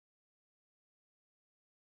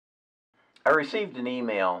I received an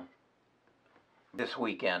email this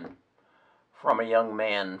weekend from a young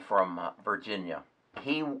man from Virginia.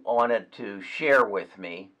 He wanted to share with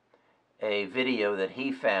me a video that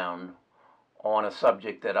he found on a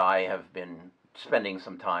subject that I have been spending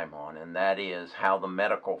some time on, and that is how the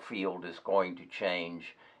medical field is going to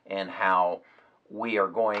change and how we are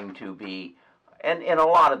going to be, and a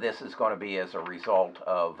lot of this is going to be as a result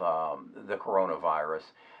of the coronavirus.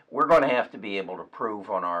 We're going to have to be able to prove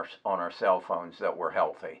on our cell phones that we're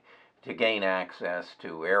healthy, to gain access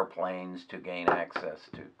to airplanes, to gain access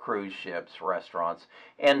to cruise ships, restaurants,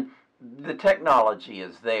 and the technology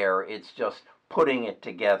is there. It's just putting it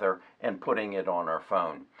together and putting it on our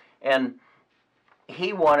phone. And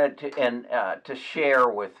he wanted to share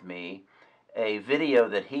with me a video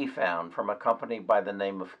that he found from a company by the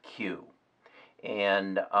name of Q.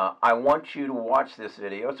 And I want you to watch this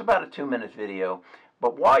video. It's about a 2-minute video.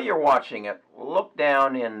 But while you're watching it, look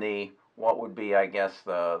down in the, what would be, I guess,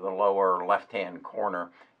 the lower left-hand corner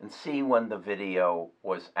and see when the video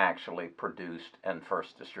was actually produced and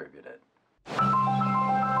first distributed.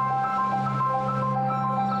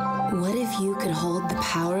 What if you could hold the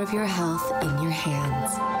power of your health in your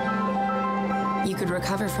hands? You could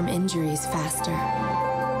recover from injuries faster,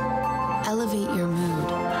 elevate your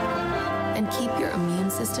mood, and keep your immune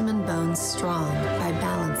system and bones strong by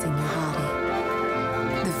balancing your body.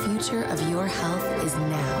 The future of your health is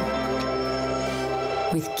now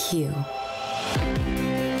with Q.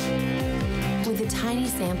 With a tiny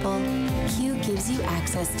sample, Q gives you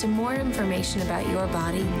access to more information about your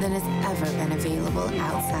body than has ever been available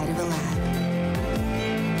outside of a lab,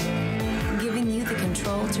 giving you the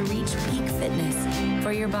control to reach peak fitness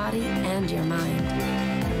for your body and your mind.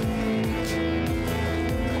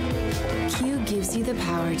 Q gives you the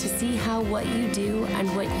power to see how what you do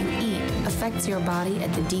and what you eat affects your body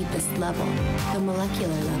at the deepest level, the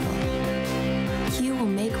molecular level. Q will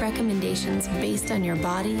make recommendations based on your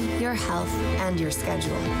body, your health, and your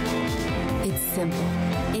schedule. It's simple.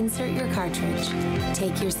 Insert your cartridge,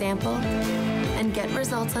 take your sample, and get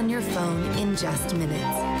results on your phone in just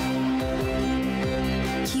minutes.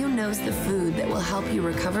 Q knows the food that will help you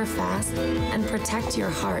recover fast and protect your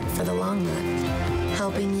heart for the long run,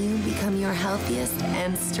 helping you become your healthiest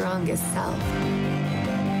and strongest self.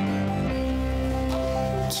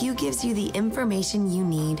 Q gives you the information you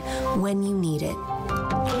need when you need it,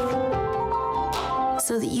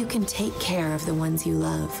 so that you can take care of the ones you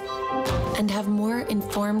love and have more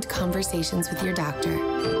informed conversations with your doctor.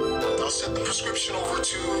 I'll send the prescription over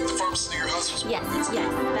to the pharmacist near your house. Yes, that's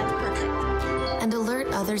perfect. And alert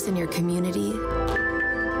others in your community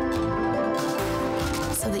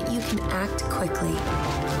so that you can act quickly.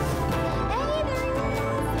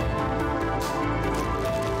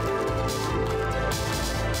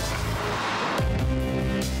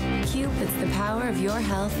 Q puts the power of your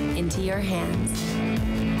health into your hands,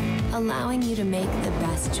 allowing you to make the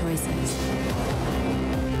best choices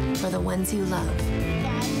for the ones you love,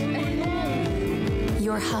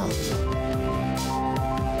 your health,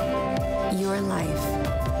 your life,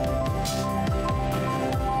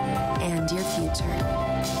 and your future.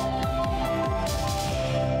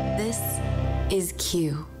 This is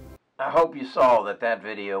Q. I hope you saw that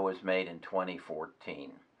video was made in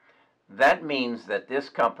 2014. That means that this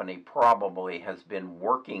company probably has been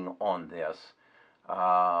working on this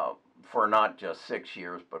for not just 6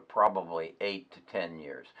 years, but probably 8 to 10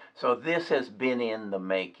 years. So this has been in the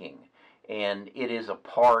making, and it is a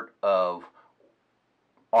part of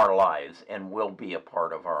our lives and will be a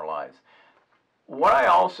part of our lives. What I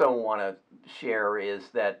also want to share is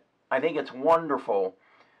that I think it's wonderful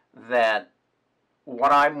that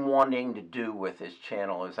what I'm wanting to do with this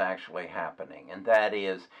channel is actually happening, and that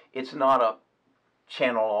is, it's not a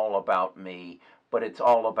channel all about me, but it's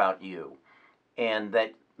all about you. And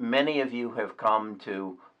that many of you have come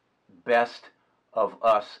to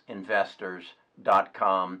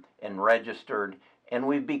bestofusinvestors.com and registered, and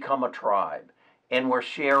we've become a tribe. And we're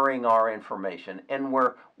sharing our information. And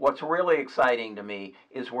what's really exciting to me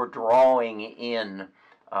is we're drawing in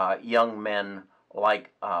young men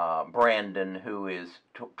like Brandon, who is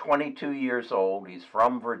 22 years old. He's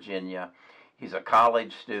from Virginia. He's a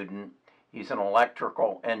college student. He's an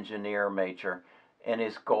electrical engineer major. And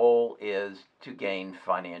his goal is to gain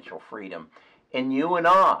financial freedom. And you and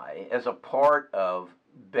I, as a part of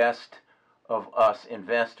Best of Us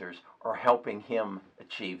Investors, are helping him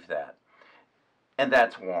achieve that. And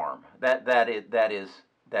that's warm. That is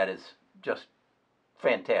just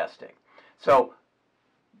fantastic. So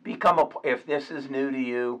if this is new to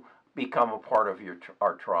you, become a part of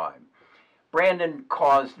our tribe. Brandon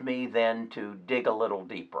caused me then to dig a little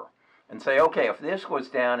deeper. and say, okay, if this was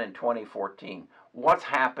down in 2014, what's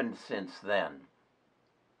happened since then?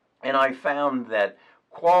 And I found that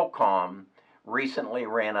Qualcomm recently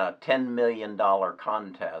ran a $10 million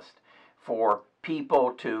contest for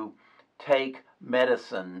people to take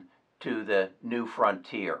medicine to the new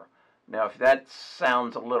frontier. Now, if that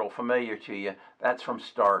sounds a little familiar to you, that's from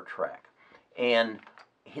Star Trek. And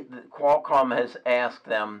Qualcomm has asked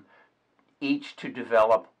them each to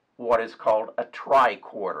develop what is called a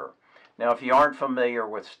tricorder. Now, if you aren't familiar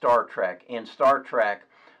with Star Trek, in Star Trek,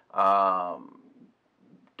 Dr.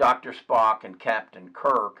 Spock and Captain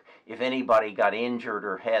Kirk, if anybody got injured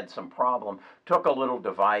or had some problem, took a little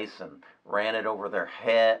device and ran it over their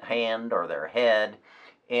hand or their head,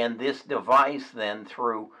 and this device then,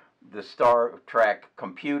 through the Star Trek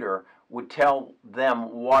computer, would tell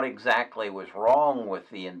them what exactly was wrong with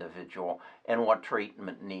the individual and what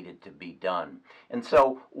treatment needed to be done. And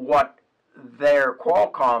so what their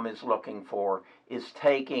Qualcomm is looking for is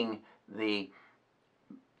taking the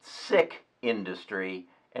sick industry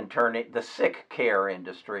and the sick care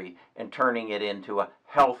industry and turning it into a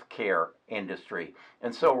health care industry.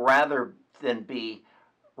 And so rather than be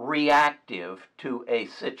reactive to a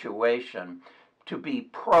situation, to be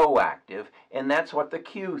proactive, and that's what the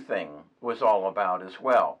Q thing was all about as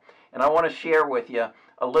well. And I want to share with you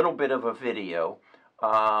a little bit of a video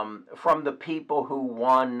from the people who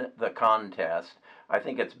won the contest. I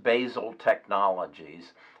think it's Basel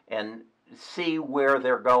Technologies, and see where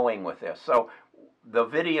they're going with this. So the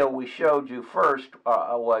video we showed you first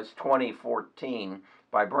was 2014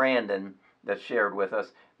 by Brandon that shared with us.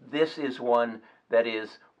 This is one that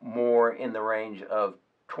is more in the range of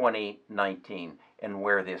 2019 and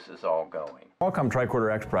where this is all going. Qualcomm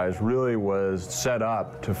Tricorder X Prize really was set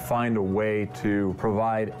up to find a way to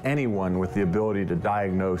provide anyone with the ability to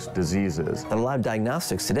diagnose diseases. A lot of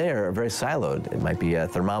diagnostics today are very siloed. It might be a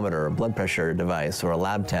thermometer, a blood pressure device, or a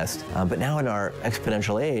lab test. But now in our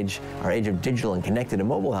exponential age, our age of digital and connected and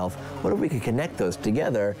mobile health, what if we could connect those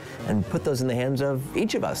together and put those in the hands of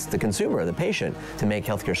each of us, the consumer, the patient, to make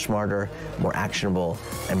healthcare smarter, more actionable,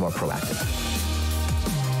 and more proactive.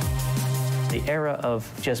 The era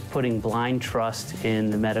of just putting blind trust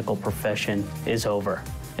in the medical profession is over,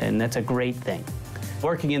 and that's a great thing.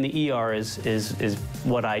 Working in the ER is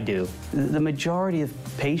what I do. The majority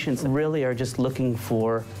of patients really are just looking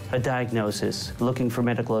for a diagnosis, looking for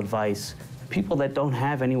medical advice, people that don't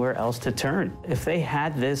have anywhere else to turn. If they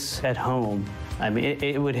had this at home, I mean,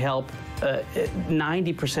 it would help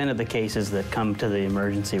 90% of the cases that come to the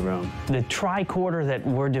emergency room. The tricorder that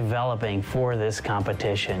we're developing for this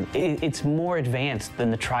competition, it's more advanced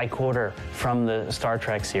than the tricorder from the Star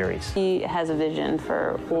Trek series. He has a vision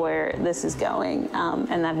for where this is going,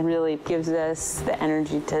 and that really gives us the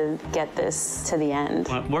energy to get this to the end.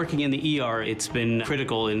 Working in the ER, it's been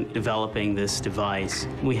critical in developing this device.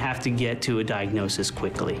 We have to get to a diagnosis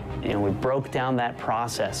quickly. And we broke down that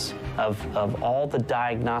process of all the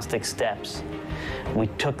diagnostic steps. We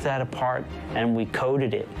took that apart and we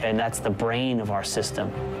coded it, and that's the brain of our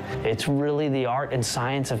system. It's really the art and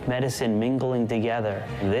science of medicine mingling together.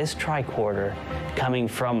 This tricorder, coming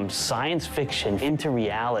from science fiction into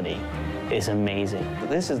reality, is amazing.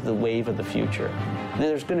 This is the wave of the future.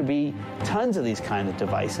 There's going to be tons of these kind of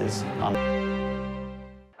devices.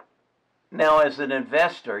 Now, as an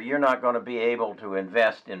investor, you're not going to be able to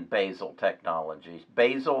invest in Basel Technologies,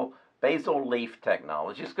 Basel Leaf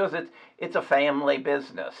Technologies, because it's a family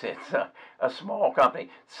business. It's a small company.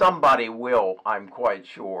 Somebody will, I'm quite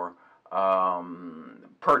sure,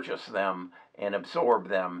 purchase them and absorb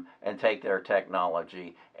them and take their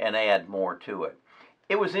technology and add more to it.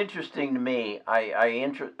 It was interesting to me. I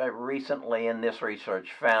recently in this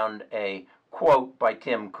research found a quote by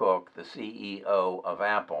Tim Cook, the CEO of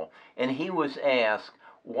Apple, and he was asked,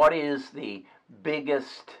 what is the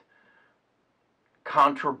biggest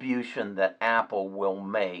contribution that Apple will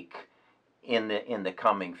make in the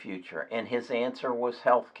coming future? And his answer was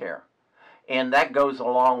healthcare. And that goes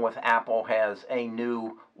along with Apple has a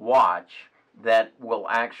new watch that will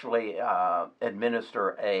actually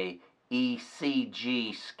administer a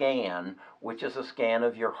ECG scan, which is a scan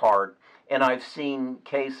of your heart. And I've seen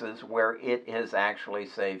cases where it has actually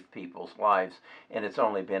saved people's lives, and it's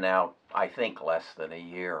only been out, I think, less than a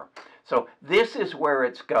year. So this is where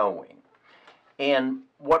it's going. And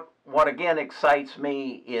what again excites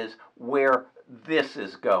me is where this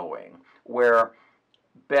is going, where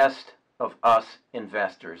Best of Us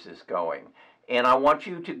Investors is going. And I want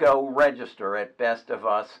you to go register at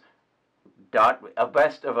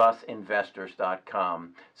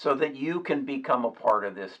bestofusinvestors.com so that you can become a part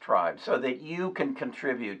of this tribe, so that you can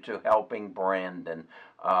contribute to helping Brandon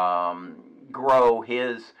grow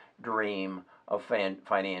his dream of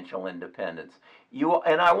financial independence.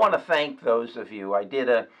 And I want to thank those of you. I did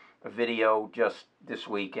a video just this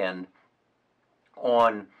weekend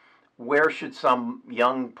on where should some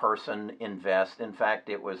young person invest. In fact,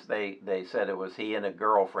 it was they said it was he and a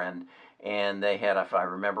girlfriend, and they had, if I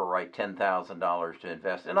remember right, $10,000 to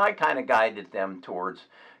invest. And I kind of guided them towards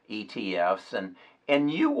ETFs,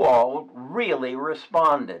 and you all really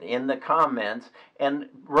responded in the comments and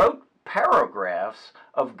wrote paragraphs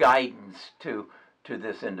of guidance to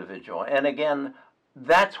this individual. And again,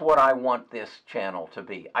 that's what I want this channel to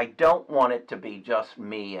be. I don't want it to be just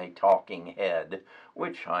me, a talking head,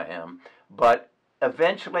 which I am, but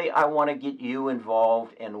eventually I want to get you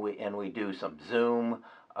involved, and we do some Zoom,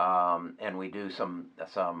 and we do some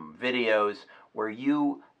videos where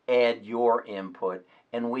you add your input,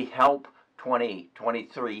 and we help 20,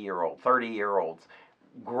 23-year-old, 30-year-olds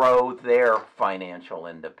grow their financial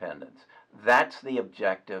independence. That's the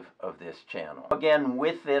objective of this channel. Again,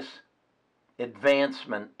 with this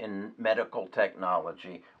advancement in medical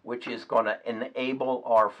technology, which is going to enable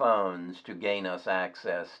our phones to gain us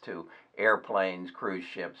access to airplanes, cruise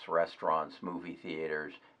ships, restaurants, movie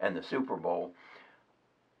theaters, and the Super Bowl,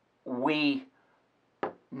 we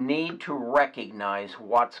need to recognize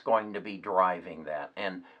what's going to be driving that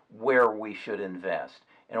and where we should invest.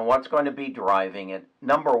 And what's going to be driving it,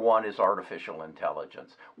 number one, is artificial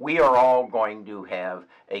intelligence. We are all going to have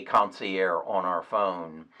a concierge on our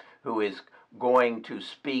phone who is going to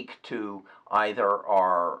speak to either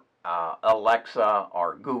our Alexa,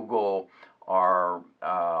 our Google, our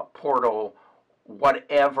Portal,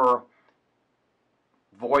 whatever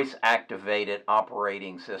voice-activated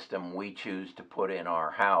operating system we choose to put in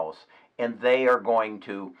our house, and they are going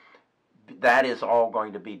to, that is all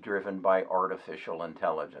going to be driven by artificial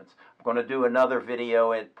intelligence. I'm going to do another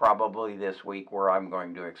video probably this week where I'm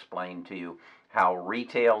going to explain to you how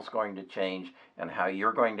retail is going to change and how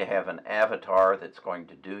you're going to have an avatar that's going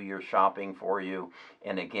to do your shopping for you.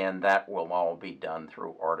 And again, that will all be done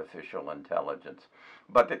through artificial intelligence.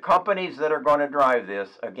 But the companies that are going to drive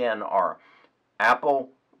this, again, are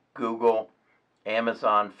Apple, Google,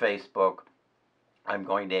 Amazon, Facebook. I'm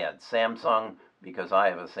going to add Samsung because I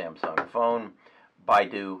have a Samsung phone,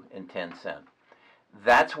 Baidu, and Tencent.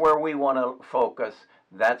 That's where we want to focus.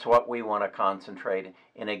 That's what we want to concentrate.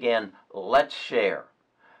 And again, let's share.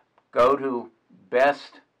 Go to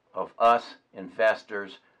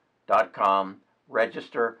bestofusinvestors.com,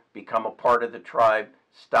 register, become a part of the tribe,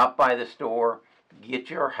 stop by the store, get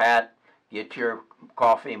your hat, get your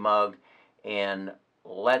coffee mug, and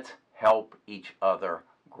let's help each other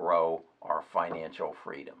grow our financial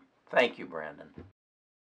freedom. Thank you, Brandon.